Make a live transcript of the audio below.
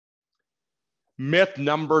Myth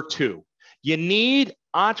number 2, you need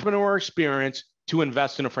entrepreneur experience to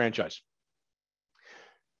invest in a franchise.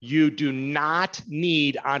 You do not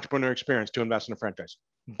need entrepreneur experience to invest in a franchise,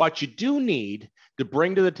 but you do need to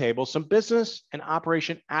bring to the table some business and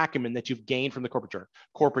operation acumen that you've gained from the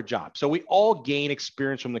corporate job. So we all gain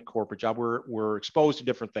experience from the corporate job. We're exposed to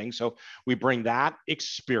different things. So we bring that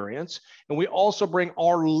experience, and we also bring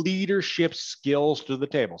our leadership skills to the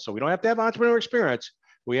table. So we don't have to have entrepreneur experience.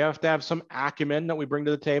 We have to have some acumen that we bring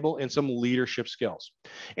to the table and some leadership skills.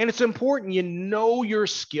 And it's important you know your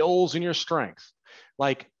skills and your strengths.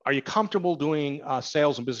 Like, are you comfortable doing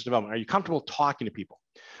sales and business development? Are you comfortable talking to people?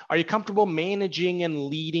 Are you comfortable managing and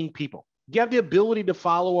leading people? Do you have the ability to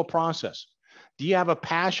follow a process? Do you have a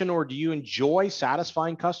passion, or do you enjoy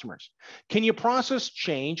satisfying customers? Can you process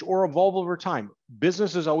change or evolve over time?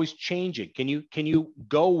 Business is always changing. Can you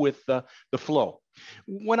go with the flow?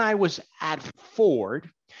 When I was at Ford,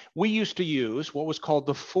 we used to use what was called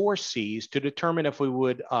the 4 C's to determine if we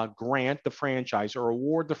would grant the franchise or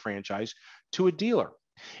award the franchise to a dealer.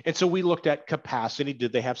 And so we looked at capacity.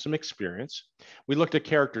 Did they have some experience? We looked at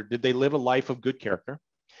character. Did they live a life of good character?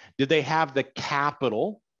 Did they have the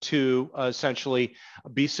capital to essentially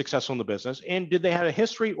be successful in the business? And did they have a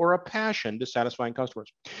history or a passion to satisfying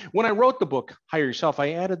customers? When I wrote the book, Hire Yourself,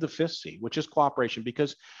 I added the 5th C, which is cooperation,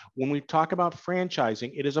 because when we talk about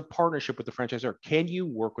franchising, it is a partnership with the franchisor. Can you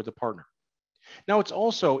work with a partner? Now, it's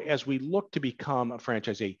also, as we look to become a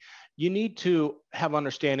franchisee, you need to have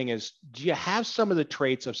understanding is, do you have some of the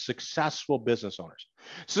traits of successful business owners?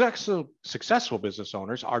 Successful business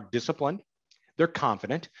owners are disciplined, they're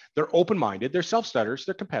confident, they're open-minded, they're self-starters,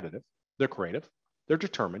 they're competitive, they're creative, they're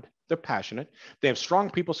determined, they're passionate, they have strong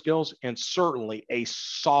people skills, and certainly a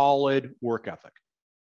solid work ethic.